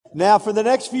Now, for the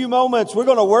next few moments, we're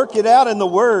going to work it out in the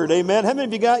Word. Amen. How many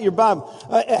of you got your Bible?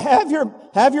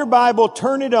 Have your Bible,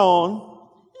 turn it on,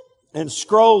 and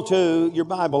scroll to your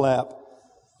Bible app.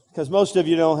 Because most of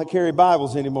you don't carry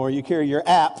Bibles anymore. You carry your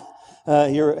app.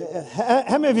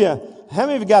 How many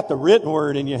of you got the written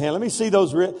Word in your hand? Let me see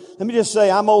those Let me just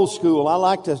say, I'm old school. I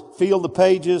like to feel the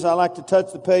pages. I like to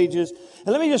touch the pages.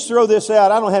 And let me just throw this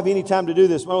out. I don't have any time to do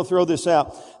this, but I'm going to throw this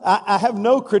out. I have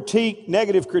no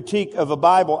negative critique of a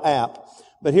Bible app.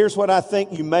 But here's what I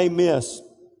think you may miss.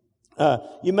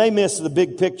 You may miss the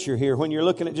big picture here. When you're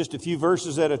looking at just a few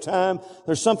verses at a time,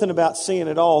 there's something about seeing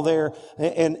it all there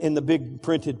in the big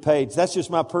printed page. That's just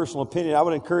my personal opinion. I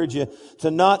would encourage you to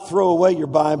not throw away your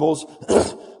Bibles.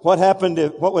 What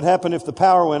would happen if the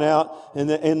power went out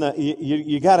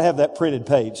you got to have that printed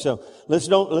page. So let's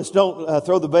don't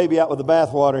throw the baby out with the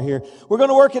bathwater here. We're going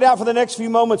to work it out for the next few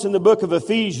moments in the book of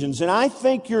Ephesians. And I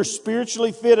think you're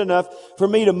spiritually fit enough for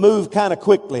me to move kind of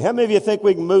quickly. How many of you think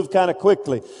we can move kind of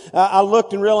quickly? I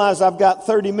looked and realized I've got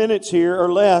 30 minutes here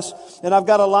or less, and I've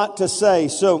got a lot to say.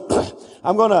 So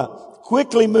I'm going to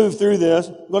quickly move through this.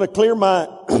 I'm going to clear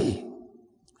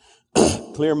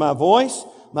my voice,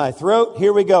 my throat.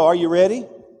 Here we go. Are you ready?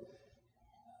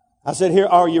 I said,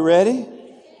 are you ready?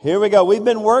 Here we go. We've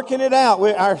been working it out.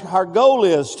 Our goal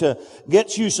is to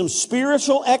get you some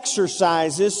spiritual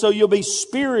exercises so you'll be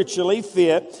spiritually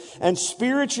fit and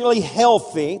spiritually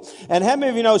healthy. And how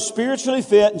many of you know spiritually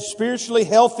fit and spiritually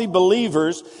healthy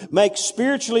believers make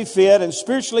spiritually fit and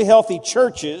spiritually healthy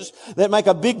churches that make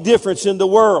a big difference in the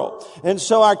world? And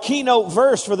so our keynote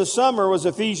verse for the summer was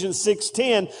Ephesians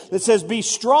 6:10 that says, be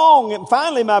strong. And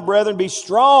finally, my brethren, be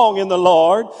strong in the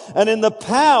Lord and in the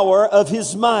power of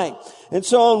His might. And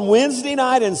so on Wednesday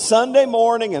night and Sunday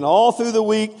morning and all through the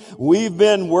week, we've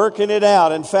been working it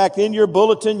out. In fact, in your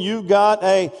bulletin, you've got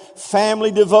a family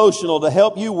devotional to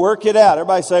help you work it out.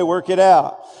 Everybody say, work it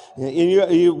out.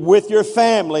 With your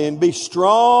family, and be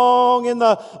strong in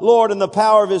the Lord and the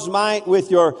power of His might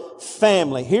with your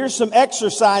family. Here's some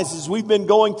exercises we've been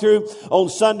going through on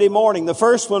Sunday morning. The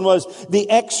first one was the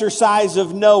exercise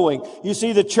of knowing. You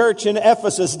see, the church in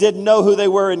Ephesus didn't know who they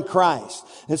were in Christ.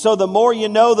 And so the more you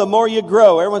know, the more you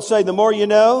grow. Everyone say, the more you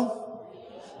know,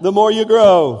 the more you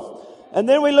grow. And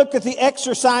then we looked at the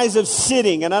exercise of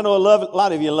sitting. And I know a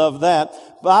lot of you love that.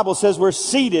 The Bible says we're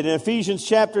seated. In Ephesians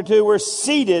chapter 2, we're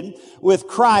seated with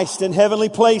Christ in heavenly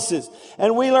places.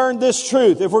 And we learned this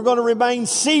truth. If we're going to remain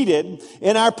seated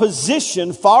in our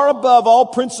position far above all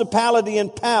principality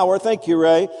and power, thank you,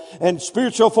 Ray, and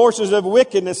spiritual forces of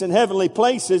wickedness in heavenly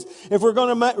places, if we're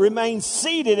going to remain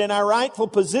seated in our rightful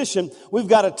position, we've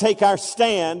got to take our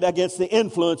stand against the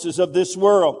influences of this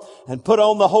world and put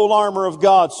on the whole armor of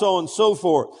God, so on and so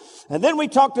forth. And then we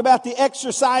talked about the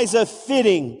exercise of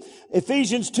fitting.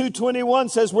 Ephesians 2:21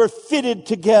 says we're fitted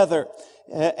together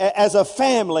as a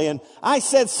family. And I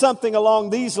said something along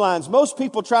these lines. Most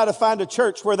people try to find a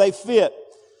church where they fit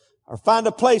or find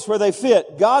a place where they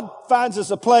fit. God finds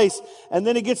us a place and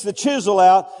then He gets the chisel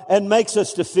out and makes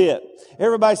us to fit.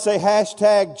 Everybody say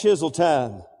hashtag chisel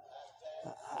time.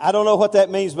 I don't know what that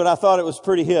means, but I thought it was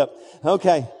pretty hip.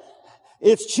 Okay.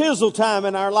 It's chisel time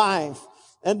in our life.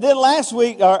 And then last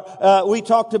week, we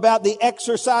talked about the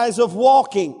exercise of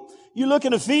walking. You look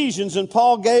in Ephesians and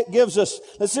Paul gives us,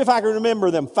 let's see if I can remember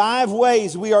them, 5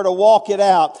 ways we are to walk it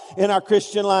out in our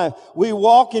Christian life. We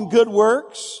walk in good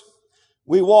works.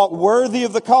 We walk worthy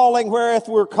of the calling wherewith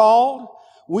we're called.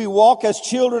 We walk as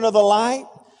children of the light.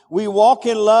 We walk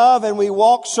in love, and we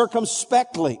walk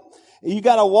circumspectly. You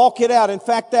got to walk it out. In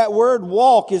fact, that word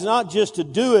walk is not just to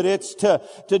do it. It's to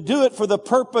do it for the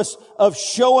purpose of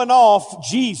showing off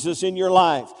Jesus in your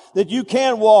life. That you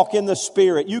can walk in the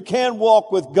Spirit. You can walk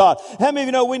with God. How many of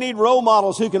you know we need role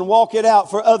models who can walk it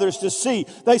out for others to see?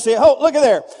 They say, oh, look at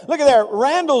there. Look at there.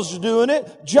 Randall's doing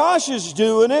it. Josh is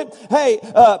doing it. Hey,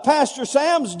 Pastor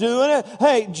Sam's doing it.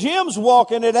 Hey, Jim's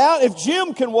walking it out. If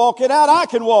Jim can walk it out, I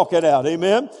can walk it out.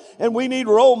 Amen. And we need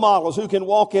role models who can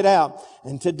walk it out.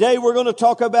 And today we're going to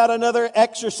talk about another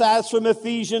exercise from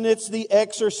Ephesians. It's the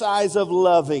exercise of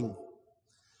loving.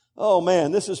 Oh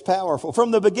man, this is powerful.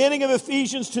 From the beginning of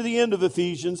Ephesians to the end of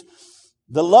Ephesians,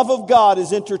 the love of God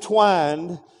is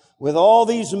intertwined with all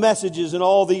these messages and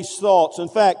all these thoughts. In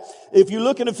fact, if you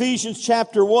look in Ephesians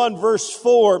chapter 1, verse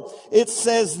 4, it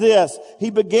says this. He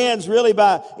begins really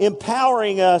by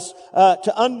empowering us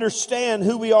to understand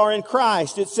who we are in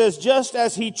Christ. It says, just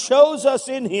as He chose us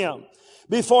in Him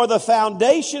before the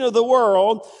foundation of the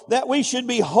world, that we should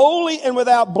be holy and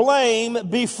without blame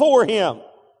before Him.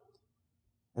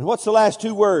 And what's the last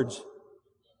 2 words?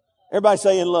 Everybody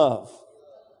say in love.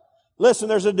 Listen,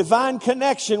 there's a divine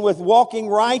connection with walking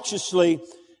righteously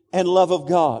and love of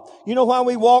God. You know why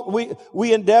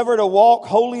we endeavor to walk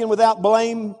holy and without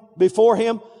blame before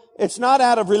Him? It's not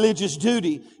out of religious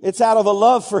duty. It's out of a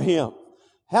love for Him.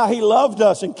 How He loved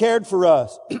us and cared for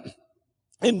us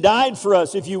and died for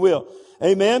us, if you will.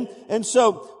 Amen. And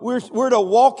so we're to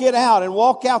walk it out and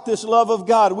walk out this love of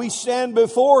God. We stand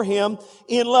before Him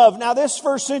in love. Now this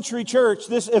first century church,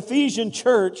 this Ephesian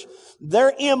church,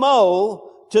 their MO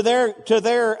to their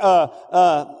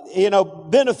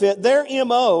benefit, their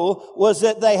MO was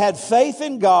that they had faith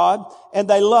in God and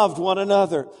they loved one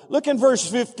another. Look in verse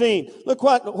 15. Look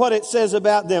what it says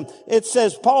about them. It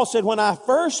says, Paul said, when I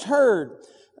first heard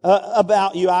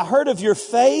about you, I heard of your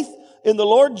faith in the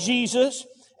Lord Jesus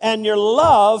and your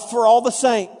love for all the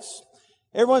saints.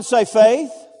 Everyone say faith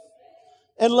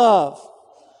and love.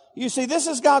 You see, this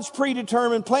is God's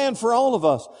predetermined plan for all of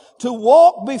us. To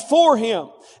walk before Him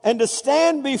and to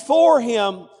stand before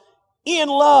Him in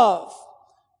love.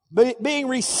 Being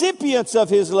recipients of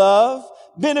His love,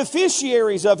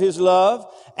 beneficiaries of His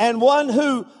love, and one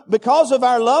who, because of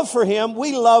our love for Him,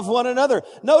 we love one another.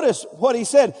 Notice what he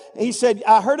said. He said,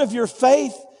 I heard of your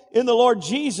faith in the Lord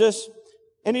Jesus.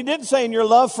 And he didn't say in your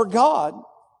love for God.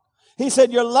 He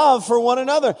said your love for one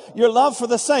another, your love for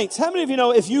the saints. How many of you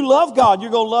know if you love God, you're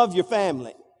going to love your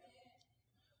family?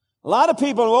 A lot of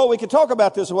people, well, we could talk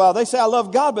about this a while. They say, I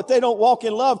love God, but they don't walk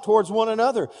in love towards one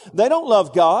another. They don't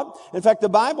love God. In fact, the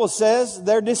Bible says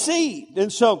they're deceived.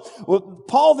 And so,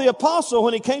 Paul the Apostle,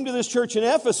 when he came to this church in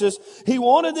Ephesus, he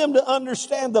wanted them to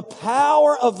understand the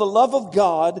power of the love of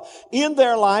God in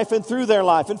their life and through their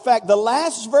life. In fact, the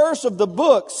last verse of the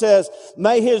book says,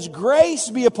 may His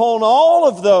grace be upon all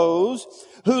of those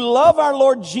who love our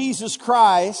Lord Jesus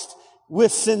Christ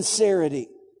with sincerity.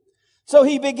 So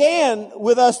he began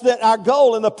with us that our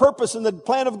goal and the purpose and the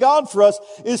plan of God for us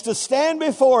is to stand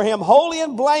before Him holy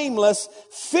and blameless,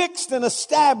 fixed and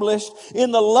established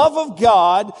in the love of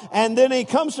God. And then he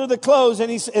comes to the close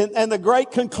and the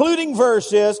great concluding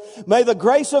verse is, may the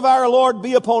grace of our Lord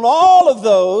be upon all of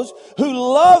those who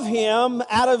love Him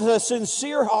out of a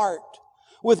sincere heart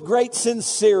with great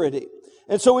sincerity.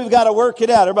 And so we've got to work it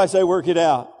out. Everybody say work it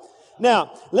out.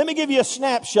 Now, let me give you a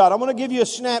snapshot. I'm going to give you a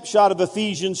snapshot of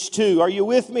Ephesians 2. Are you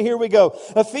with me? Here we go.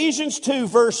 Ephesians 2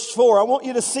 verse 4. I want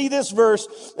you to see this verse,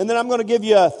 and then I'm going to give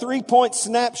you a 3-point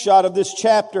snapshot of this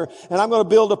chapter, and I'm going to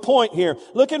build a point here.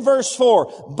 Look in verse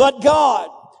 4. But God,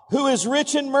 who is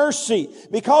rich in mercy,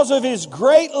 because of His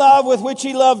great love with which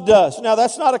He loved us. Now,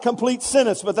 that's not a complete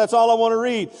sentence, but that's all I want to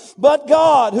read. But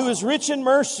God, who is rich in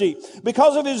mercy,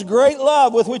 because of His great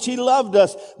love with which He loved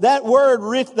us.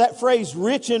 That phrase,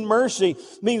 rich in mercy,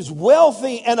 means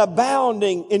wealthy and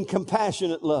abounding in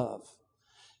compassionate love.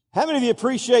 How many of you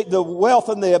appreciate the wealth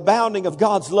and the abounding of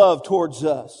God's love towards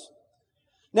us?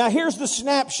 Now, here's the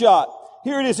snapshot.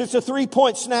 Here it is. It's a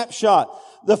 3-point snapshot.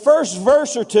 The first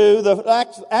verse or two,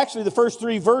 actually the first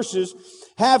 3 verses,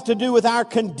 have to do with our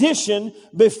condition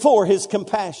before His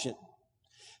compassion.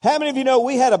 How many of you know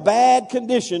we had a bad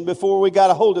condition before we got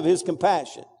a hold of His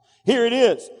compassion? Here it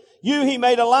is. You He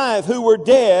made alive who were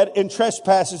dead in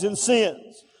trespasses and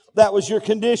sins. That was your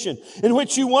condition, in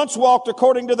which you once walked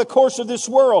according to the course of this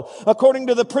world, according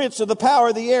to the prince of the power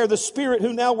of the air, the spirit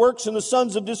who now works in the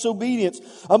sons of disobedience,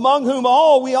 among whom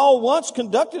we all once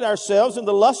conducted ourselves in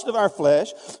the lust of our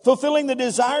flesh, fulfilling the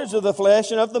desires of the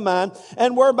flesh and of the mind,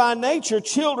 and were by nature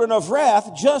children of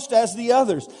wrath, just as the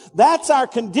others. That's our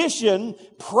condition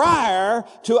prior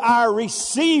to our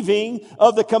receiving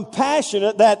of the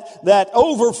compassionate, that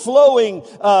overflowing,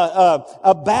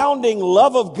 abounding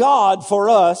love of God for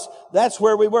us. That's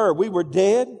where we were. We were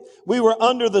dead. We were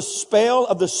under the spell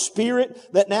of the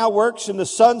spirit that now works in the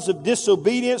sons of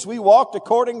disobedience. We walked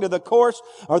according to the course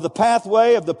or the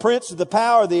pathway of the prince of the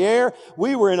power of the air.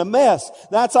 We were in a mess.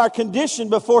 That's our condition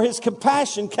before His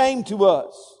compassion came to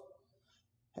us.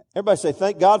 Everybody say,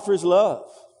 thank God for His love.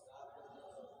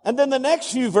 And then the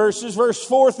next few verses, verse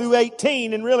 4 through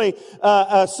 18, and really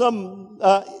about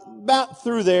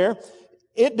through there,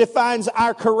 it defines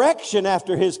our correction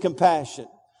after His compassion.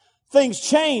 Things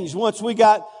changed once we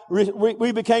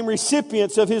became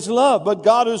recipients of His love. But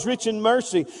God, who is rich in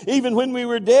mercy, even when we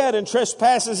were dead in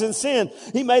trespasses and sin,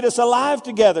 He made us alive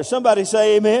together. Somebody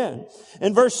say amen.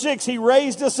 In verse 6, He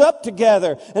raised us up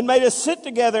together and made us sit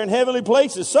together in heavenly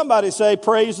places. Somebody say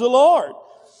praise the Lord.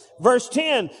 Verse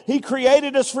 10, He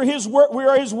created us for His work. We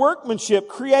are His workmanship,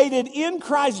 created in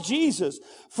Christ Jesus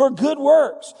for good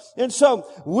works. And so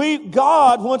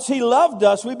God, once He loved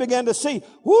us, we began to see,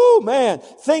 whoo, man,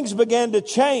 things began to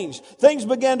change. Things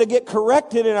began to get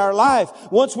corrected in our life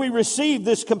once we received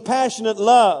this compassionate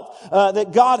love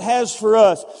that God has for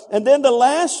us. And then the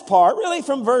last part, really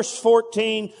from verse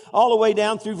 14 all the way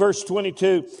down through verse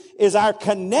 22, is our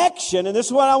connection. And this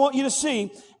is what I want you to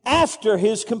see after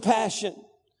His compassion.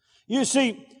 You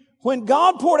see, when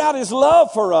God poured out His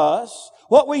love for us,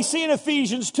 what we see in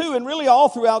Ephesians 2 and really all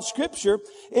throughout Scripture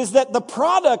is that the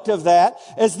product of that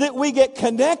is that we get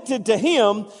connected to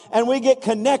Him and we get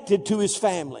connected to His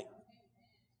family.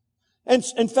 And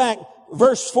in fact,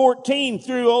 verse 14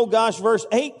 through, verse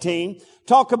 18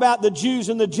 talk about the Jews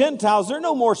and the Gentiles. They're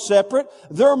no more separate.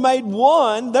 They're made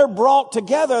one. They're brought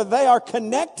together. They are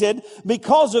connected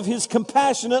because of His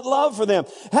compassionate love for them.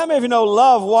 How many of you know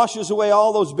love washes away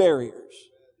all those barriers?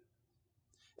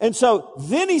 And so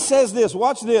then He says this,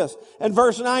 watch this, in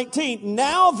verse 19,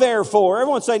 now therefore,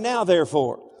 everyone say now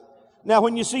therefore. Now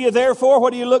when you see a therefore,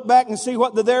 what do you look back and see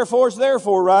what the therefore is there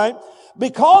for, right?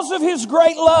 Because of His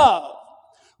great love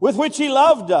with which He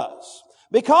loved us.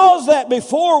 Because that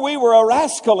before we were a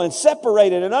rascal and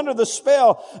separated and under the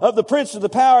spell of the prince of the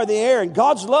power of the air, and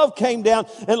God's love came down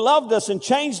and loved us and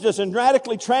changed us and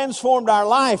radically transformed our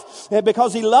life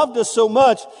because He loved us so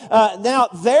much. Now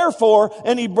therefore,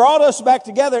 and He brought us back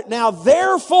together. Now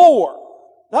therefore,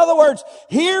 in other words,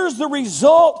 here's the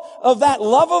result of that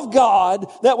love of God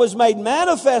that was made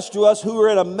manifest to us who were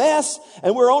in a mess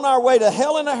and we're on our way to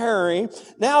hell in a hurry.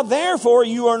 Now therefore,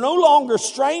 you are no longer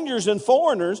strangers and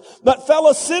foreigners, but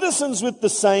fellow citizens with the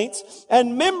saints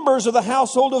and members of the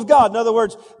household of God. In other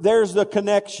words, there's the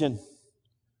connection.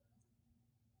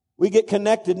 We get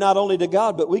connected not only to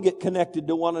God, but we get connected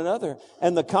to one another.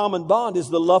 And the common bond is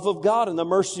the love of God and the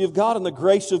mercy of God and the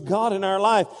grace of God in our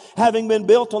life. Having been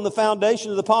built on the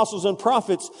foundation of the apostles and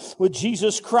prophets with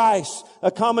Jesus Christ, a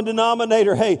common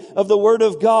denominator, of the Word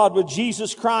of God, with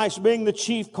Jesus Christ being the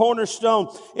chief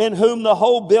cornerstone, in whom the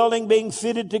whole building being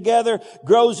fitted together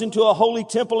grows into a holy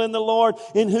temple in the Lord,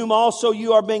 in whom also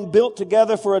you are being built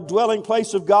together for a dwelling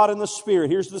place of God in the Spirit.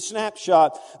 Here's the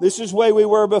snapshot. This is where we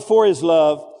were before His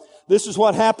love. This is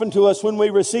what happened to us when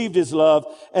we received His love.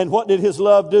 And what did His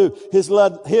love do? His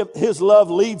love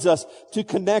leads us to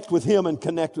connect with Him and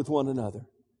connect with one another.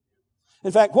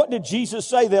 In fact, what did Jesus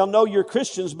say? They'll know you're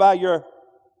Christians by your...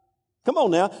 Come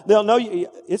on now. They'll know you...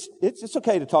 It's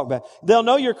okay to talk about it. They'll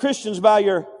know you're Christians by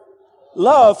your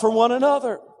love for one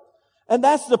another. And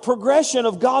that's the progression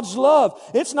of God's love.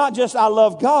 It's not just I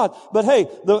love God, but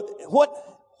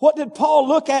what did Paul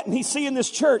look at and he see in this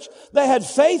church? They had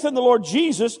faith in the Lord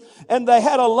Jesus and they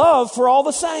had a love for all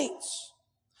the saints.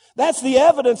 That's the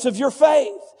evidence of your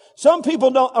faith. Some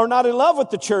people are not in love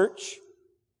with the church.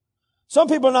 Some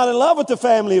people are not in love with the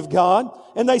family of God,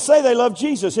 and they say they love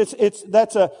Jesus.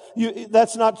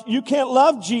 You can't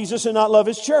love Jesus and not love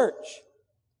His church.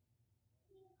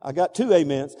 I got two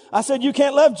amens. I said you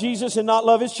can't love Jesus and not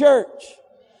love His church.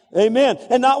 Amen.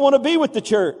 And not want to be with the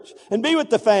church and be with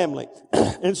the family.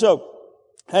 And so,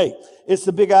 it's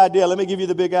the big idea. Let me give you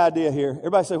the big idea here.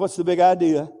 Everybody say, what's the big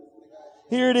idea?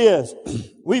 Here it is.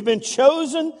 We've been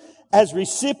chosen as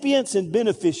recipients and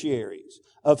beneficiaries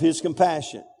of His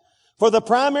compassion for the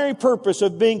primary purpose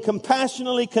of being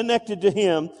compassionately connected to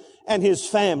Him and His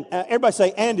family. Everybody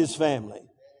say, and His family.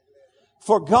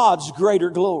 For God's greater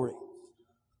glory.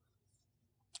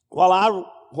 While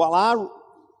I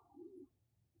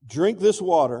drink this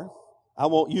water, I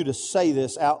want you to say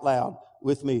this out loud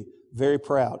with me. Very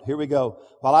proud. Here we go.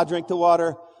 While I drink the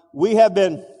water, we have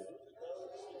been...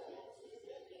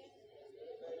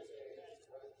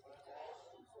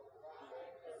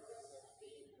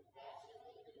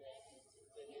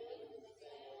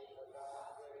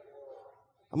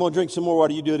 I'm going to drink some more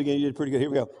water. You do it again. You did pretty good. Here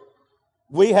we go.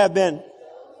 We have been...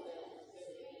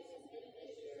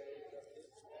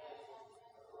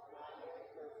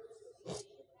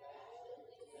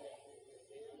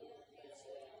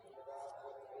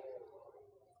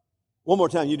 One more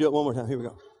time. You do it one more time. Here we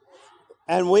go.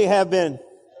 And we have been...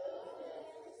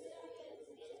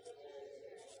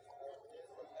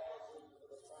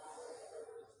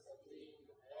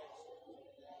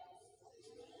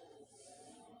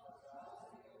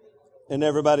 And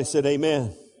everybody said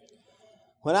amen.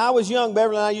 When I was young,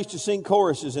 Beverly and I used to sing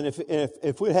choruses, and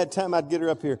if we had time, I'd get her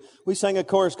up here. We sang a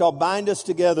chorus called Bind Us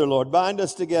Together, Lord, bind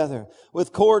us together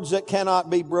with cords that cannot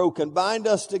be broken. Bind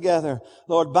us together,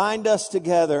 Lord, bind us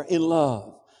together in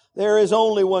love. There is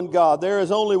only one God. There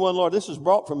is only one Lord. This is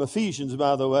brought from Ephesians,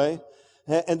 by the way.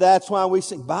 And that's why we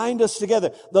sing, bind us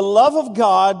together. The love of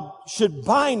God should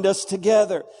bind us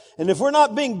together. And if we're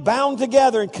not being bound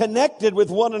together and connected with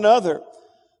one another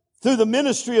through the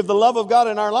ministry of the love of God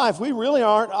in our life, we really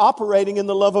aren't operating in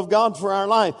the love of God for our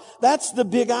life. That's the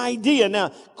big idea. Now,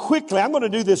 quickly, I'm going to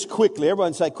do this quickly.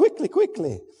 Everyone say, quickly,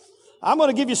 quickly. I'm going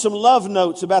to give you some love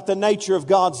notes about the nature of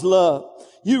God's love.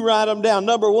 You write them down.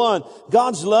 Number 1,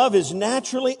 God's love is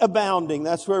naturally abounding.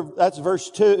 That's verse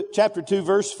 2, chapter 2,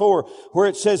 verse 4, where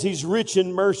it says He's rich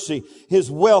in mercy, His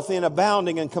wealth in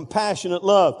abounding and compassionate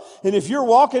love. And if you're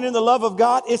walking in the love of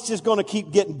God, it's just going to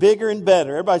keep getting bigger and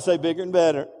better. Everybody say bigger and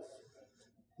better.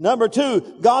 Number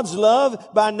 2, God's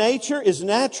love by nature is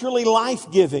naturally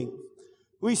life-giving.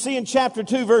 We see in chapter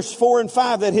 2, verse 4 and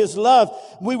 5 that His love,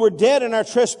 we were dead in our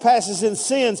trespasses and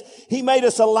sins. He made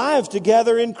us alive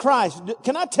together in Christ.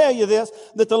 Can I tell you this?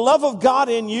 That the love of God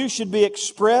in you should be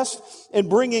expressed in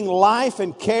bringing life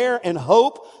and care and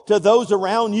hope to those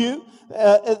around you.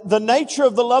 The nature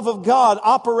of the love of God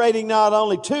operating not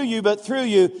only to you but through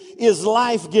you is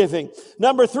life-giving.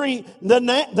 Number 3,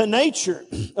 the nature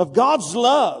of God's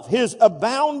love, His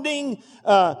abounding,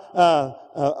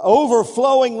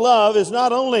 overflowing love is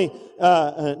not only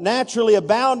naturally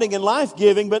abounding and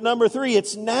life-giving, but number 3,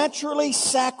 it's naturally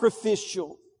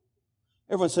sacrificial.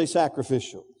 Everyone say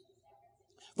sacrificial.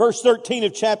 Verse 13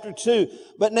 of chapter 2,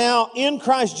 but now in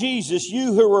Christ Jesus,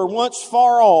 you who were once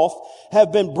far off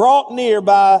have been brought near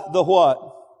by the what?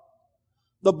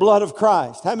 The blood of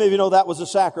Christ. How many of you know that was a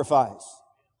sacrifice?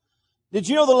 Did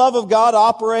you know the love of God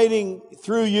operating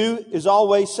through you is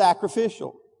always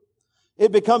sacrificial?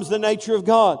 It becomes the nature of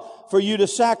God for you to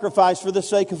sacrifice for the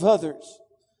sake of others.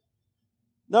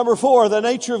 Number 4, the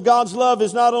nature of God's love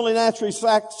is not only naturally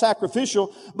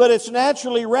sacrificial, but it's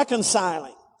naturally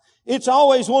reconciling. It's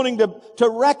always wanting to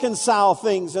reconcile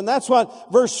things. And that's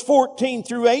what verse 14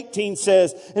 through 18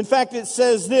 says. In fact, it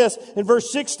says this in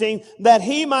verse 16, that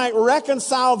He might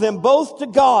reconcile them both to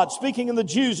God, speaking of the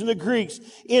Jews and the Greeks,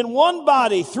 in one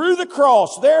body through the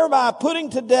cross, thereby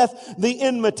putting to death the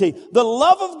enmity. The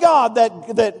love of God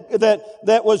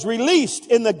that was released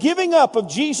in the giving up of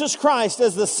Jesus Christ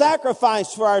as the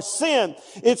sacrifice for our sin.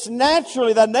 It's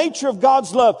naturally, the nature of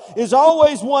God's love is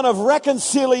always one of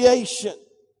reconciliation.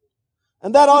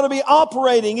 And that ought to be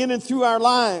operating in and through our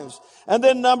lives. And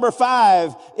then number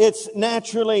 5, it's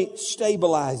naturally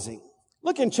stabilizing.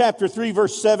 Look in chapter 3,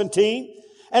 verse 17.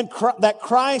 And that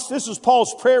Christ, this is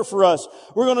Paul's prayer for us.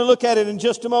 We're going to look at it in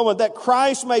just a moment. That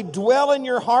Christ may dwell in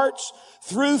your hearts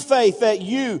through faith, that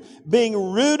you, being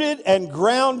rooted and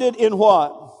grounded in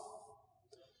what?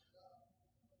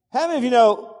 How many of you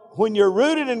know when you're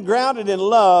rooted and grounded in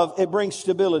love, it brings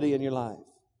stability in your life?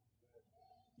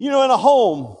 You know, in a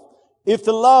home, if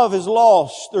the love is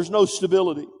lost, there's no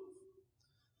stability.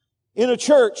 In a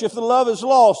church, if the love is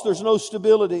lost, there's no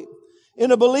stability. In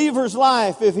a believer's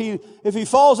life, if he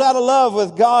falls out of love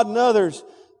with God and others,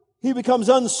 he becomes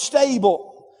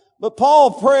unstable. But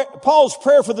Paul's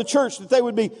prayer for the church, that they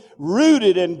would be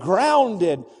rooted and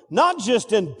grounded, not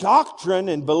just in doctrine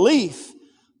and belief,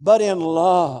 but in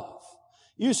love.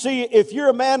 You see, if you're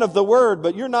a man of the Word,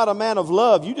 but you're not a man of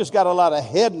love, you just got a lot of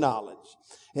head knowledge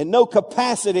and no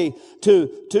capacity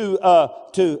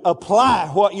to apply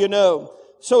what you know.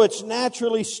 So it's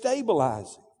naturally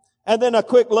stabilizing. And then a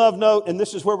quick love note, and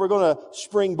this is where we're going to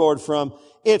springboard from.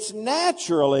 It's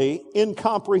naturally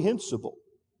incomprehensible.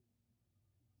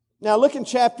 Now look in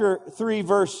chapter 3,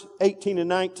 verse 18 and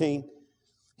 19.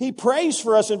 He prays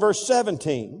for us in verse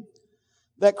 17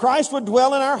 that Christ would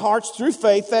dwell in our hearts through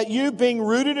faith, that you, being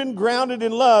rooted and grounded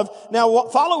in love, now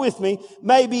follow with me,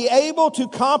 may be able to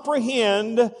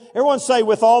comprehend, everyone say,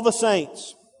 with all the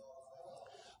saints,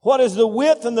 what is the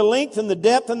width and the length and the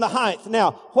depth and the height.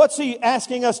 Now, what's he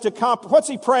asking us to what's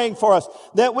he praying for us?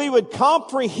 That we would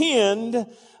comprehend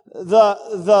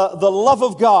the love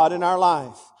of God in our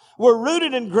life. We're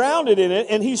rooted and grounded in it,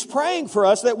 and he's praying for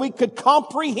us that we could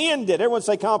comprehend it. Everyone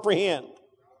say comprehend.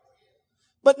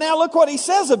 But now look what he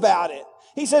says about it.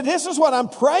 He said, this is what I'm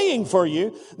praying for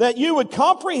you, that you would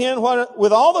comprehend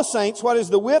with all the saints what is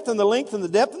the width and the length and the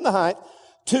depth and the height,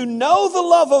 to know the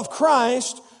love of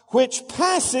Christ, which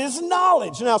passes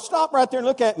knowledge. Now stop right there and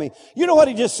look at me. You know what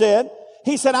he just said?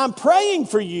 He said, I'm praying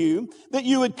for you that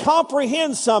you would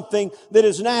comprehend something that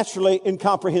is naturally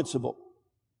incomprehensible.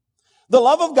 The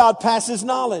love of God passes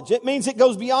knowledge. It means it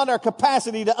goes beyond our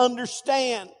capacity to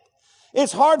understand.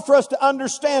 It's hard for us to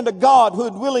understand a God who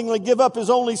would willingly give up His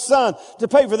only Son to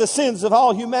pay for the sins of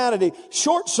all humanity.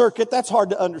 Short circuit, that's hard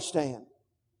to understand.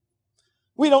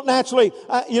 We don't naturally,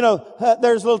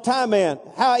 there's a little time man.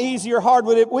 How easy or hard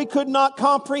would it? We could not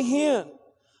comprehend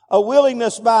a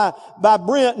willingness by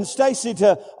Brent and Stacy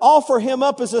to offer him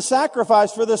up as a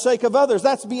sacrifice for the sake of others.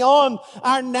 That's beyond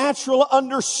our natural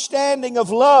understanding of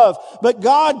love. But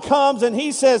God comes and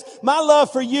He says, my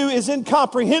love for you is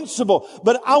incomprehensible.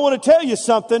 But I want to tell you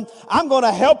something. I'm going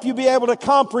to help you be able to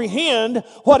comprehend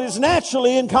what is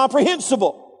naturally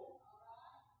incomprehensible.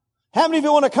 How many of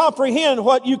you want to comprehend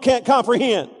what you can't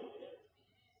comprehend?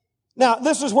 Now,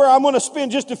 this is where I'm going to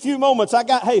spend just a few moments.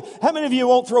 Hey, how many of you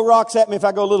won't throw rocks at me if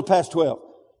I go a little past 12?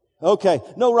 Okay,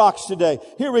 no rocks today.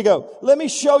 Here we go. Let me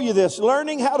show you this.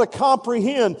 Learning how to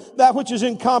comprehend that which is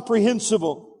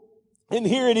incomprehensible. And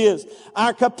here it is.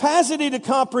 Our capacity to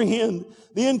comprehend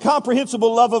the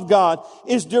incomprehensible love of God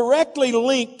is directly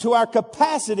linked to our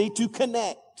capacity to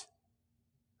connect.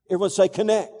 Everyone say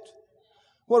connect.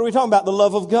 What are we talking about? The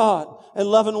love of God and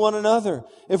loving one another.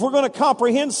 If we're going to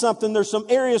comprehend something, there's some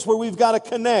areas where we've got to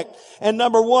connect. And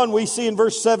number one, we see in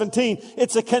verse 17,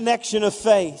 it's a connection of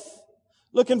faith.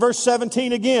 Look in verse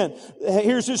 17 again.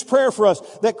 Here's His prayer for us,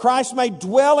 that Christ may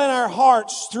dwell in our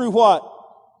hearts through what?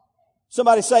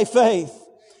 Somebody say faith.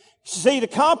 See, to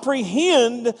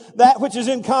comprehend that which is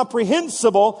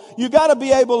incomprehensible, you got to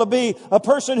be able to be a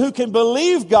person who can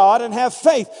believe God and have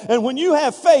faith. And when you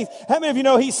have faith, how many of you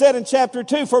know He said in chapter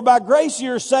 2, for by grace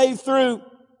you're saved through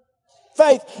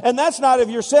faith. And that's not of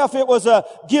yourself. It was a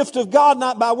gift of God,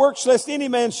 not by works, lest any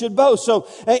man should boast. So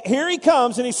here He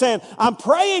comes and He's saying, I'm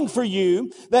praying for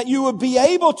you that you would be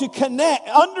able to connect,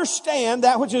 understand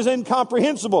that which is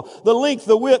incomprehensible. The length,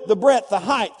 the width, the breadth, the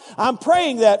height. I'm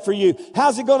praying that for you.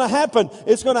 How's it going to happen?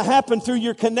 It's going to happen through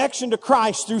your connection to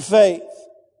Christ through faith.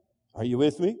 Are you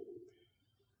with me?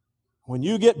 When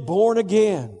you get born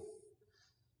again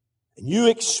and you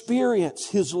experience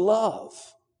His love,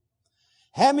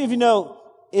 how many of you know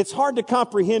it's hard to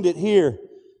comprehend it here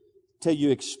till you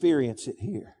experience it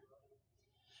here?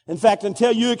 In fact,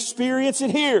 until you experience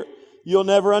it here, you'll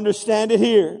never understand it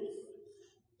here.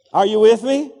 Are you with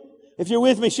me? If you're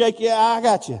with me, shake, yeah, I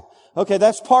got you. Okay,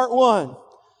 that's part one.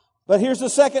 But here's the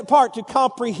second part, to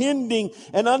comprehending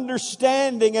and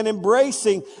understanding and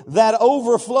embracing that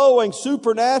overflowing,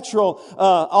 supernatural,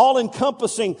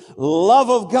 all-encompassing love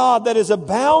of God that is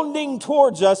abounding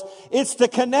towards us. It's the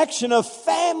connection of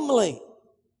family.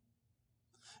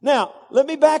 Now, let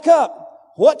me back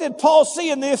up. What did Paul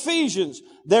see in the Ephesians?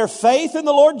 Their faith in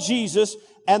the Lord Jesus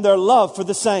and their love for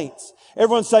the saints.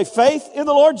 Everyone say faith in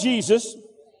the Lord Jesus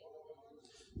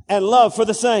and love for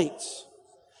the saints.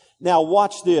 Now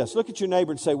watch this. Look at your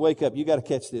neighbor and say, wake up. You got to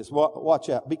catch this. Watch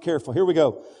out. Be careful. Here we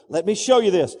go. Let me show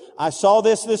you this. I saw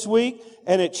this week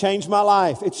and it changed my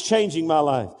life. It's changing my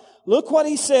life. Look what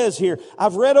he says here.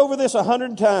 I've read over this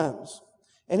 100 times.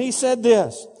 And he said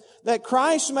this, that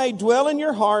Christ may dwell in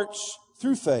your hearts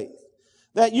through faith,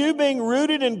 that you being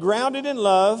rooted and grounded in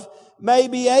love may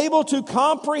be able to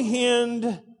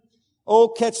comprehend. Oh,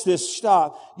 catch this.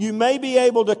 Stop. You may be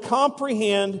able to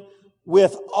comprehend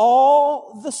with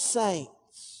all the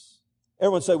saints.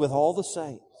 Everyone say, with all the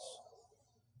saints.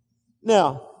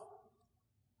 Now,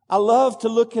 I love to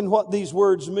look in what these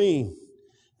words mean.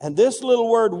 And this little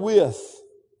word with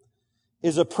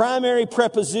is a primary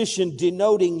preposition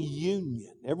denoting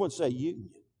union. Everyone say union.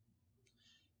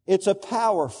 It's a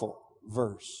powerful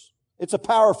verse. It's a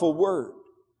powerful word.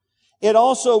 It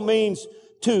also means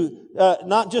to,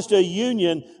 not just a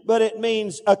union, but it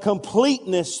means a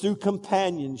completeness through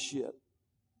companionship.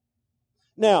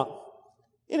 Now,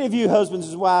 any of you husbands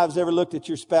and wives ever looked at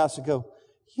your spouse and go,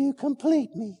 you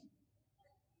complete me?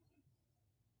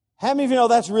 How many of you know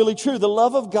that's really true? The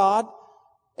love of God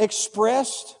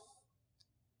expressed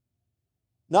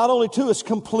not only to us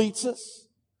completes us,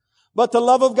 but the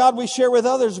love of God we share with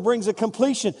others brings a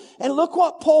completion. And look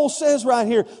what Paul says right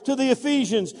here to the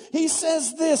Ephesians. He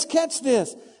says this, catch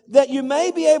this, that you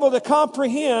may be able to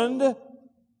comprehend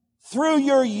through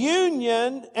your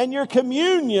union and your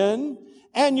communion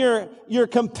and your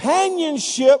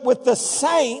companionship with the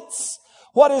saints,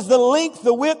 what is the length,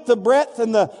 the width, the breadth,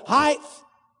 and the height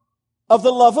of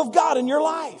the love of God in your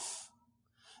life.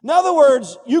 In other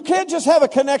words, you can't just have a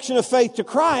connection of faith to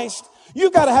Christ.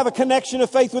 You've got to have a connection of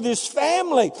faith with His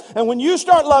family. And when you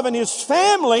start loving His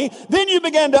family, then you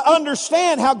begin to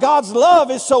understand how God's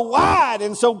love is so wide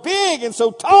and so big and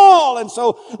so tall and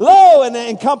so low and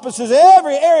encompasses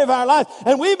every area of our life.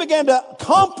 And we begin to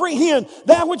comprehend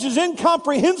that which is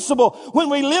incomprehensible when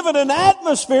we live in an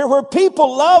atmosphere where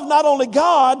people love not only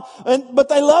God, but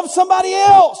they love somebody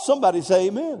else. Somebody say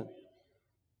amen.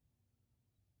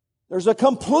 There's a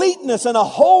completeness and a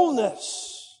wholeness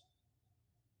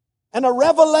and a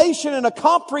revelation and a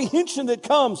comprehension that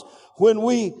comes when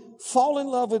we fall in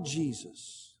love with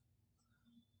Jesus.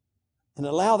 and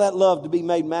allow that love to be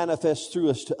made manifest through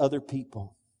us to other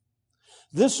people.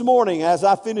 This morning, as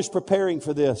I finished preparing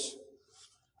for this,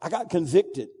 I got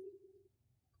convicted in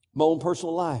my own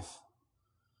personal life.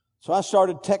 So I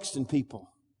started texting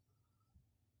people,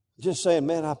 just saying,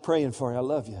 man, I'm praying for you. I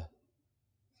love you.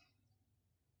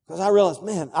 Because I realized,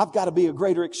 man, I've got to be a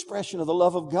greater expression of the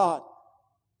love of God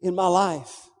in my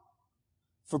life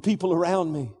for people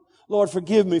around me. Lord,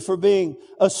 forgive me for being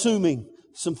assuming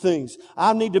some things.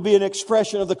 I need to be an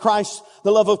expression of the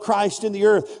love of Christ in the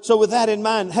earth. So with that in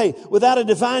mind, hey, without a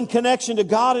divine connection to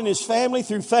God and His family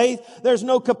through faith, there's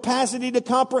no capacity to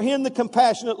comprehend the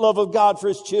compassionate love of God for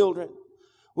His children.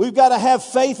 We've got to have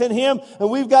faith in Him, and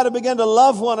we've got to begin to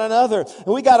love one another,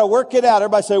 and we got to work it out.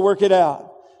 Everybody say, work it out.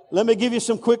 Let me give you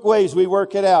some quick ways we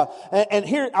work it out. And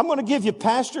here, I'm going to give you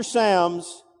Pastor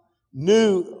Sam's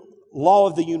new law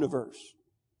of the universe.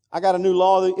 I got a new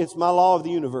law. It's my law of the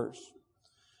universe.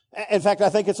 In fact, I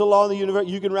think it's a law of the universe.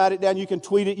 You can write it down. You can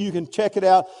tweet it. You can check it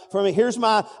out for me. Here's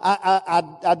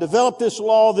I developed this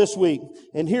law this week.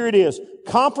 And here it is.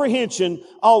 Comprehension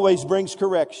always brings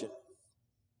correction.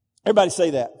 Everybody say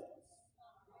that.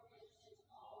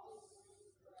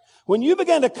 When you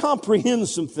begin to comprehend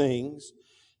some things,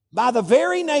 by the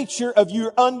very nature of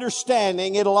your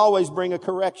understanding, it'll always bring a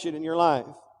correction in your life.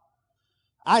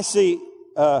 I see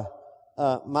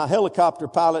my helicopter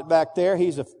pilot back there.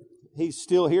 He's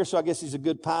still here, so I guess he's a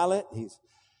good pilot.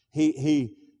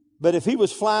 But if he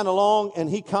was flying along and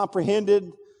he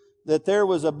comprehended that there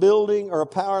was a building or a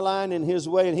power line in his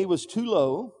way and he was too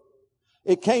low,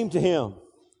 it came to him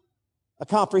a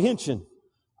comprehension.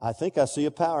 I think I see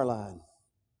a power line.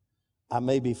 I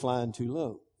may be flying too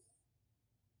low.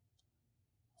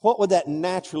 What would that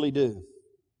naturally do?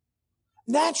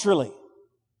 Naturally.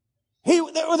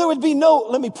 There would be no,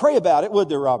 let me pray about it, would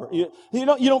there, Robert? You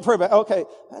don't pray about it. Okay,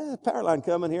 power line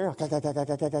coming here.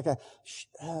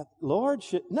 Lord,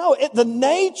 no, the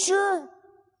nature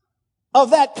of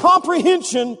that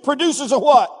comprehension produces a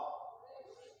what?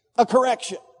 A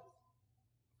correction.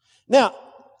 Now,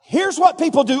 here's what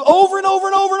people do over and over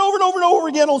and over and over and over and over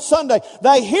again on Sunday.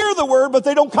 They hear the word, but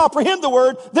they don't comprehend the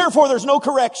word. Therefore, there's no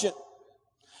correction.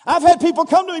 I've had people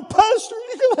come to me, Pastor,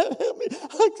 you're going to help me.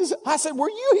 I said, were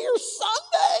you here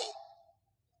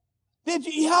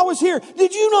Sunday? I was here.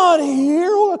 Did you not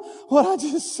hear what I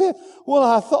just said? Well,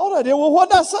 I thought I did. Well, what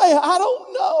did I say? I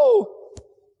don't know.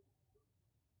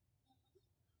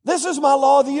 This is my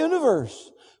law of the universe.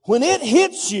 When it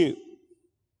hits you,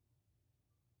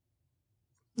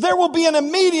 there will be an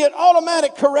immediate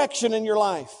automatic correction in your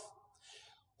life.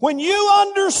 When you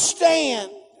understand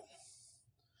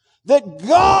that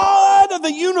God of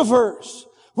the universe,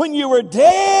 when you were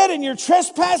dead in your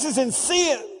trespasses and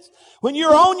sins, when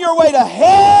you're on your way to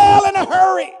hell in a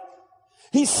hurry,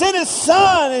 He sent His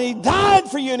Son and He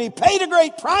died for you and He paid a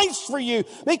great price for you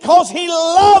because He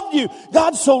loved you.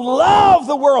 God so loved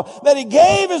the world that He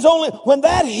gave His only. When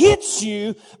that hits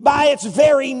you, by its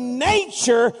very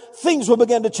nature, things will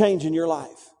begin to change in your life.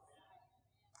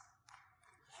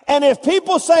 And if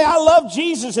people say, I love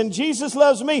Jesus and Jesus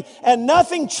loves me, and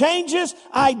nothing changes,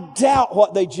 I doubt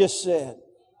what they just said.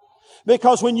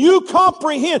 Because when you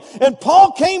comprehend, and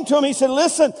Paul came to him, he said,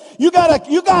 listen, you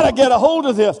gotta get a hold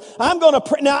of this. I'm gonna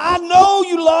pray. Now I know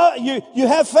you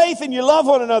have faith and you love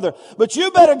one another, but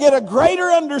you better get a greater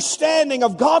understanding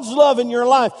of God's love in your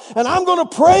life. And I'm gonna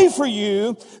pray for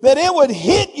you that it would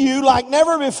hit you like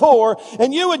never before,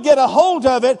 and you would get a hold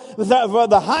of it,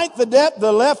 the height, the depth,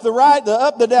 the left, the right, the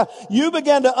up, the down. You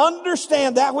begin to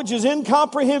understand that which is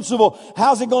incomprehensible.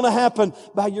 How's it gonna happen?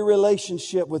 By your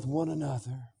relationship with one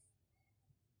another.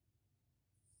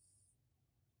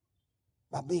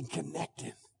 By being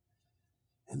connected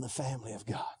in the family of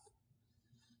God.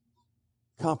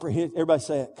 Everybody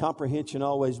say it. Comprehension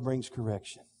always brings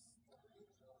correction.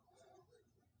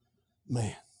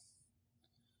 Man.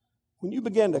 When you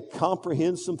begin to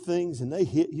comprehend some things and they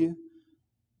hit you,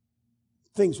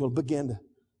 things will begin to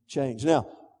change. Now,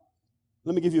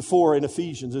 let me give you 4 in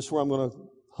Ephesians. This is where I'm going to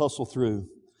hustle through.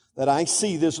 That I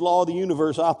see this law of the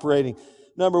universe operating.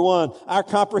 Number 1, our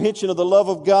comprehension of the love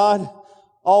of God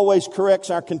always corrects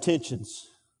our contentions.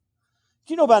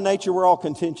 Do you know by nature we're all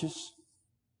contentious?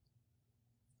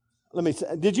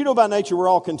 Did you know by nature we're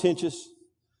all contentious?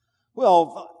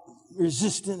 Well,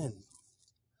 resistant. And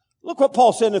look what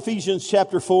Paul said in Ephesians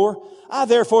chapter 4. I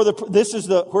therefore, this is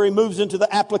where he moves into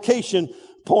the application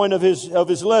point of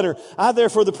his letter. I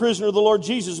therefore, the prisoner of the Lord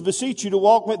Jesus, beseech you to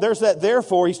walk with, there's that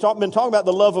therefore. He's been talking about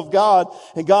the love of God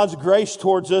and God's grace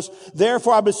towards us.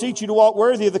 Therefore, I beseech you to walk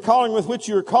worthy of the calling with which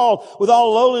you are called, with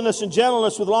all lowliness and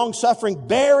gentleness, with long suffering,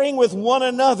 bearing with one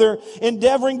another,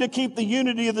 endeavoring to keep the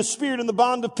unity of the Spirit in the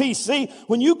bond of peace. See,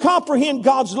 when you comprehend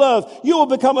God's love, you will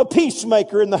become a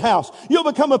peacemaker in the house. You'll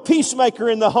become a peacemaker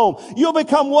in the home. You'll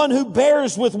become one who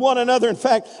bears with one another. In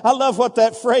fact, I love what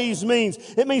that phrase means.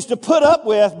 It means to put up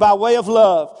with by way of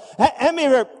love.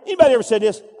 Anybody ever said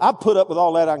this? I put up with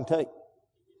all that I can take.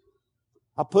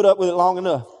 I put up with it long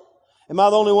enough. Am I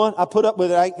the only one? I put up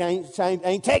with it. I ain't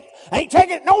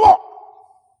taking it no more.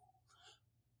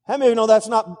 How many of you know that's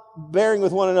not bearing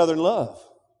with one another in love?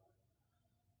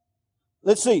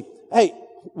 Let's see. Hey,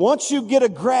 once you get a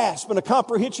grasp and a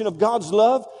comprehension of God's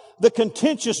love, the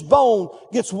contentious bone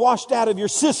gets washed out of your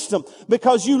system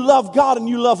because you love God and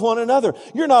you love one another.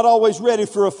 You're not always ready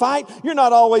for a fight. You're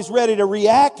not always ready to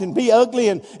react and be ugly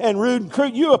and rude and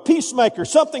crude. You're a peacemaker,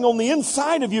 something on the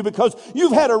inside of you because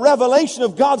you've had a revelation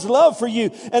of God's love for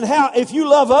you and how if you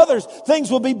love others,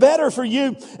 things will be better for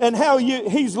you and how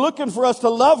He's looking for us to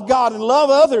love God and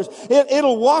love others.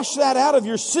 It'll wash that out of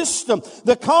your system.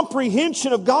 The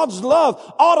comprehension of God's love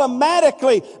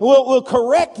automatically will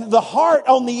correct the heart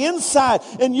on the inside,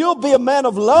 and you'll be a man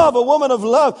of love, a woman of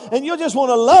love, and you'll just want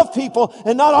to love people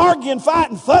and not argue and fight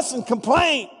and fuss and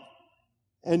complain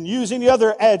and use any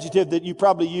other adjective that you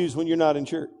probably use when you're not in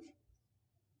church.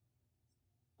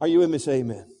 Are you with me? Say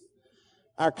amen.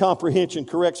 Our comprehension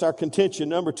corrects our contention.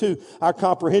 Number 2, our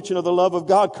comprehension of the love of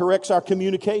God corrects our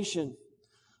communication.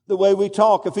 The way we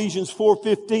talk, Ephesians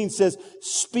 4:15 says,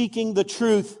 speaking the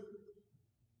truth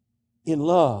in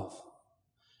love.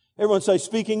 Everyone say,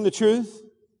 speaking the truth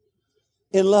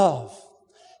in love.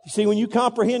 You see, when you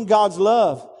comprehend God's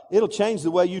love, it'll change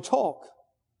the way you talk.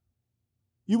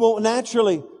 You won't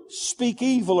naturally speak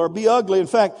evil or be ugly. In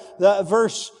fact,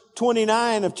 verse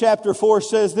 29 of chapter 4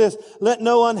 says this, let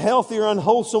no unhealthy or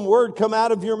unwholesome word come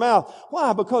out of your mouth.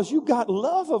 Why? Because you got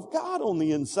love of God on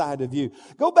the inside of you.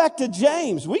 Go back to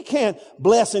James. We can't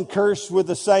bless and curse with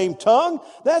the same tongue.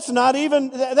 That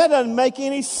doesn't make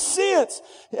any sense.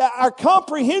 Our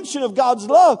comprehension of God's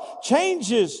love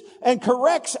changes and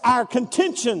corrects our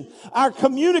contention, our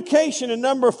communication. And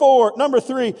number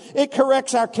 3, it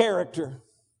corrects our character.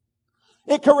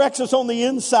 It corrects us on the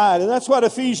inside. And that's what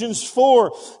Ephesians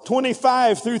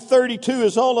 4:25 through 32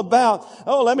 is all about.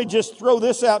 Oh, let me just throw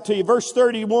this out to you. Verse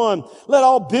 31. Let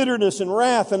all bitterness and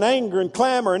wrath and anger and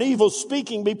clamor and evil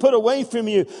speaking be put away from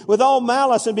you with all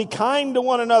malice, and be kind to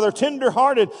one another,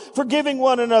 tender-hearted, forgiving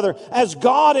one another, as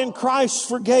God in Christ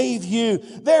forgave you.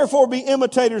 Therefore be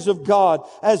imitators of God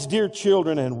as dear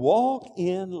children, and walk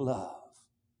in love.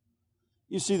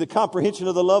 You see, the comprehension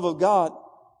of the love of God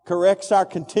corrects our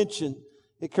contention.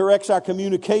 It corrects our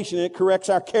communication. It corrects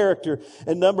our character.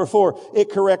 And number 4,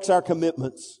 it corrects our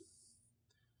commitments.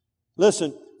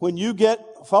 Listen, when you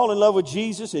fall in love with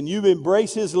Jesus and you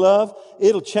embrace His love,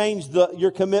 it'll change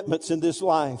your commitments in this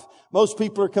life. Most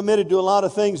people are committed to a lot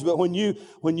of things, but when you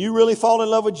really fall in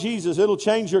love with Jesus, it'll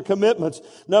change your commitments.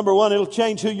 Number 1, it'll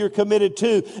change who you're committed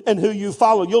to and who you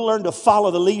follow. You'll learn to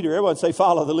follow the leader. Everyone say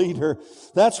follow the leader.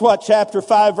 That's what chapter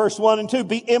 5 verse 1 and 2.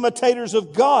 Be imitators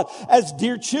of God as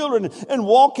dear children and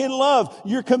walk in love.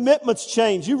 Your commitments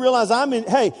change. You realize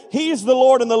hey, He's the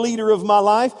Lord and the leader of my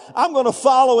life. I'm going to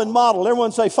follow and model.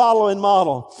 Everyone say follow and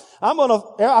model.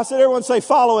 Everyone say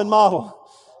follow and model.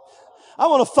 I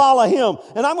want to follow Him,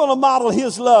 and I'm going to model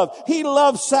His love. He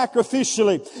loved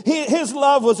sacrificially. His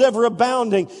love was ever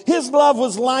abounding. His love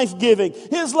was life-giving.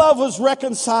 His love was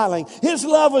reconciling. His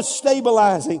love was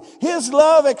stabilizing. His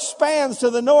love expands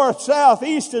to the north, south,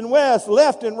 east, and west,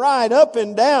 left and right, up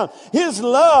and down. His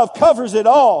love covers it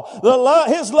all.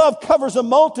 His love covers a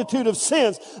multitude of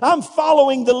sins. I'm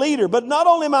following the leader, but not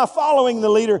only am I following the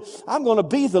leader, I'm going to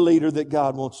be the leader that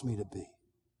God wants me to be.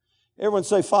 Everyone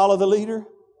say, follow the leader.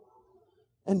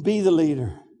 And be the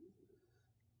leader.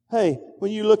 Hey,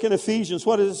 when you look in Ephesians,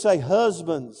 what does it say?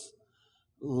 Husbands,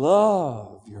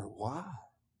 love your wife,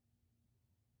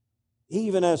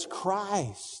 even as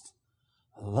Christ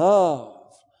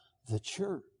loved the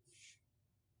church.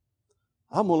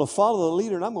 I'm going to follow the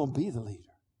leader and I'm going to be the leader.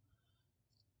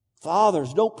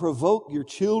 Fathers, don't provoke your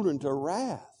children to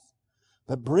wrath,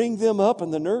 but bring them up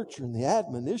in the nurture and the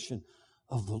admonition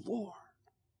of the Lord.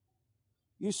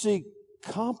 You see,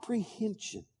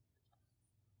 comprehension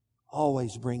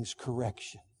always brings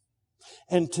correction.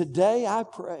 And today I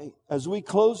pray, as we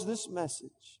close this message,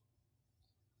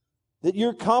 that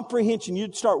your comprehension,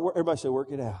 you'd start, everybody say, work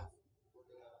it out.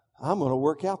 I'm going to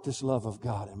work out this love of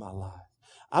God in my life.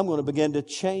 I'm going to begin to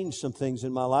change some things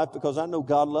in my life because I know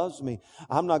God loves me.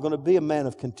 I'm not going to be a man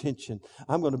of contention.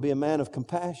 I'm going to be a man of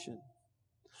compassion.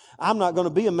 I'm not going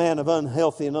to be a man of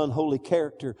unhealthy and unholy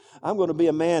character. I'm going to be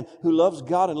a man who loves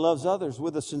God and loves others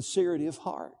with a sincerity of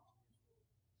heart.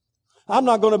 I'm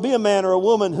not going to be a man or a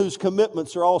woman whose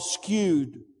commitments are all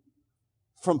skewed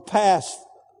from past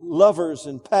lovers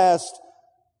and past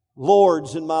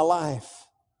lords in my life.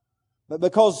 But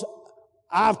because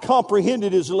I've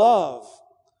comprehended His love,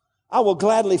 I will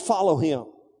gladly follow Him.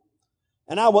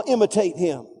 And I will imitate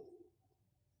Him.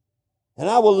 And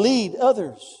I will lead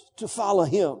others to follow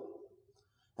Him.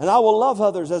 And I will love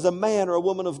others as a man or a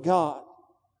woman of God.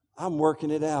 I'm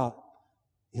working it out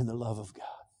in the love of God.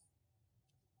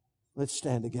 Let's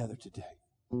stand together today.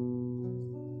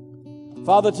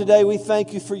 Father, today we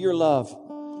thank You for Your love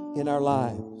in our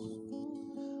lives.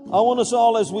 I want us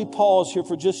all, as we pause here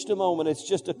for just a moment, it's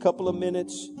just a couple of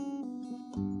minutes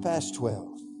past 12.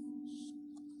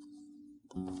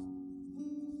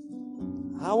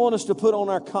 I want us to put on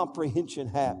our comprehension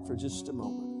hat for just a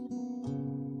moment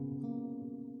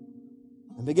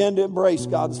and begin to embrace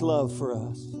God's love for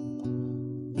us.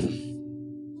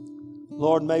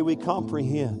 Lord, may we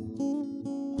comprehend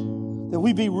that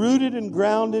we be rooted and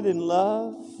grounded in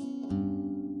love,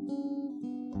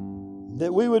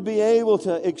 that we would be able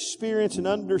to experience and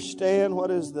understand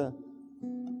what is the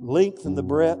length and the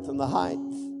breadth and the height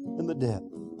and the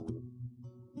depth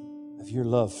of Your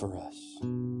love for us.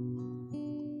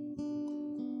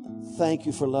 Thank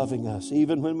You for loving us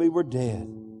even when we were dead.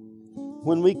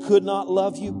 When we could not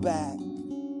love You back,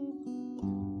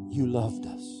 You loved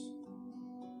us.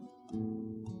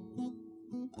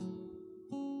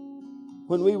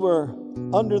 When we were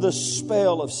under the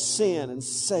spell of sin and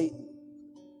Satan,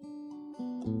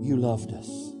 You loved us.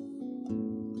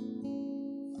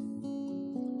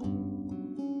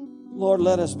 Lord,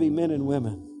 let us be men and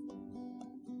women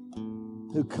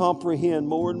who comprehend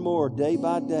more and more day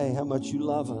by day how much You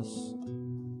love us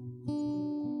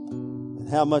and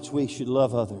how much we should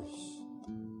love others.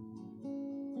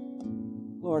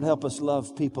 Lord, help us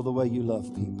love people the way You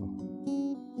love people.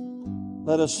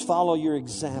 Let us follow Your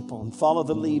example and follow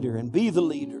the leader and be the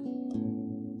leader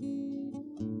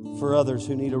for others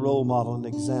who need a role model and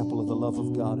example of the love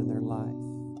of God in their life.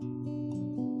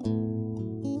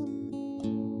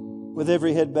 With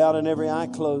every head bowed and every eye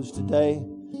closed today,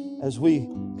 as we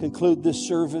conclude this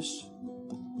service,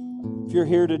 if you're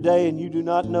here today and you do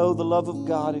not know the love of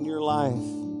God in your life,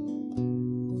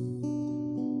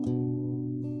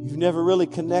 you've never really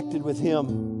connected with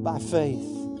Him by faith,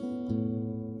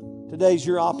 today's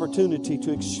your opportunity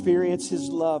to experience His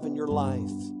love in your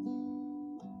life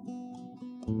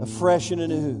afresh and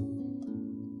anew.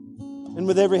 And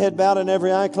with every head bowed and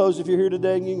every eye closed, if you're here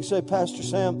today and you can say, Pastor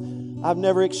Sam, I've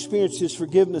never experienced His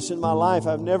forgiveness in my life.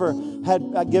 I've never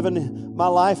given my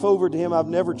life over to Him. I've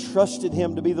never trusted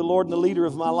Him to be the Lord and the leader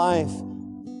of my life.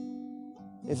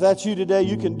 If that's you today,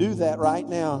 you can do that right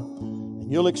now.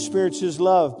 And you'll experience His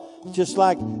love. Just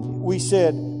like we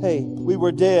said, hey, we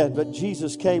were dead, but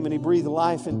Jesus came and He breathed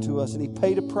life into us and He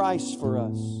paid a price for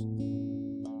us.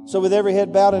 So with every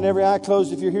head bowed and every eye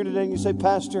closed, if you're here today and you say,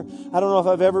 Pastor, I don't know if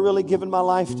I've ever really given my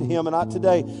life to Him. And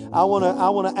today, I want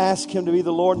to ask Him to be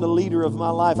the Lord and the leader of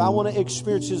my life. I want to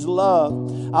experience His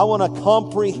love. I want to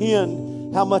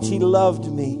comprehend how much He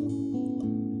loved me.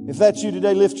 If that's you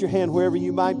today, lift your hand wherever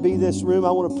you might be in this room.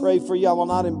 I want to pray for you. I will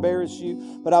not embarrass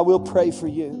you, but I will pray for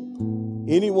you.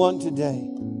 Anyone today.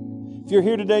 If you're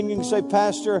here today and you can say,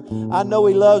 Pastor, I know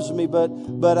He loves me, but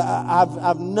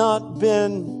I've not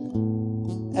been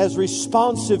as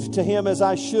responsive to Him as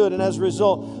I should. And as a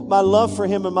result, my love for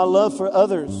Him and my love for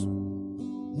others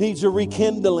needs a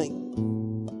rekindling.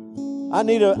 I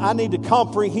need to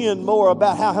comprehend more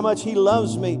about how much He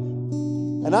loves me.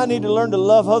 And I need to learn to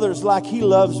love others like He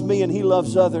loves me and He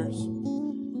loves others.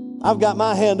 I've got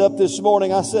my hand up this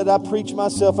morning. I said I preach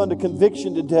myself under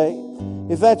conviction today.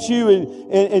 If that's you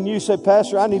and you say,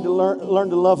 Pastor, I need to learn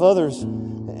to love others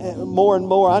more and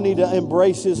more. I need to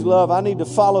embrace His love. I need to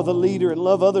follow the leader and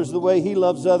love others the way He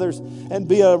loves others and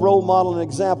be a role model and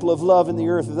example of love in the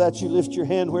earth. If that's you, lift your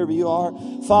hand wherever you are.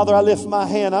 Father, I lift my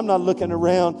hand. I'm not looking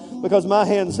around because my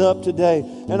hand's up today.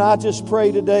 And I just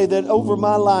pray today that over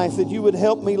my life that You would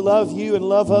help me love You and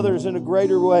love others in a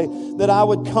greater way, that I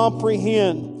would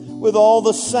comprehend with all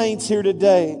the saints here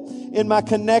today in my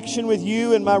connection with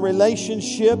you and my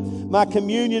relationship, my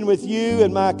communion with you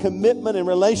and my commitment and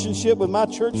relationship with my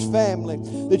church family,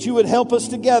 that you would help us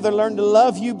together learn to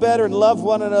love you better and love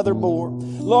one another more.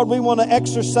 Lord, we want to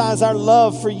exercise our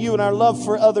love for you and our love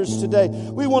for others today.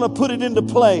 We want to put it into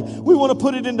play. We want to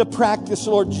put it into practice,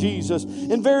 Lord Jesus,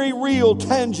 in very real,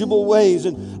 tangible ways.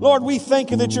 And Lord, we thank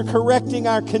you that you're correcting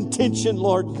our contention,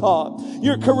 Lord God.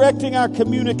 You're correcting our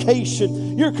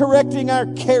communication. You're correcting our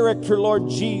character, Lord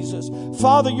Jesus.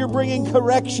 Father, you're bringing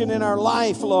correction in our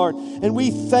life, Lord, and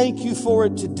we thank you for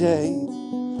it today.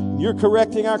 You're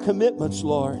correcting our commitments,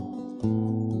 Lord.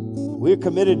 We're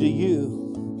committed to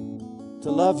you,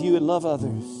 to love you and love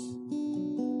others.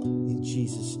 In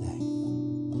Jesus' name.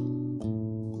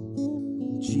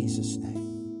 In Jesus' name.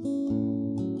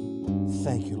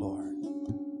 Thank you, Lord.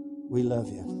 We love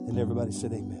you. And everybody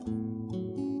said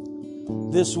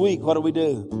amen. This week, what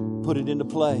do? Put it into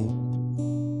play.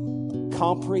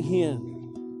 Comprehend.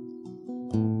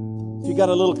 If you got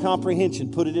a little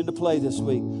comprehension, put it into play this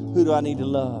week. Who do I need to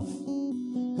love?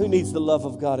 Who needs the love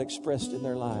of God expressed in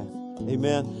their life?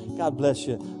 Amen. God bless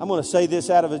you. I'm going to say this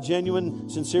out of a genuine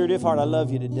sincerity of heart. I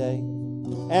love you today.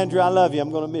 Andrew, I love you.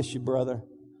 I'm going to miss you, brother.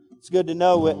 It's good to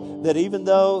know that even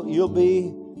though you'll be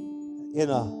in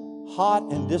a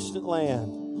hot and distant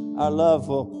land, our love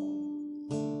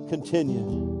will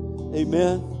continue.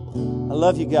 Amen. I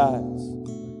love you guys.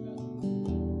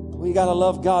 We got to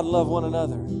love God, love one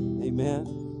another.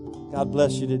 Amen. God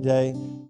bless you today.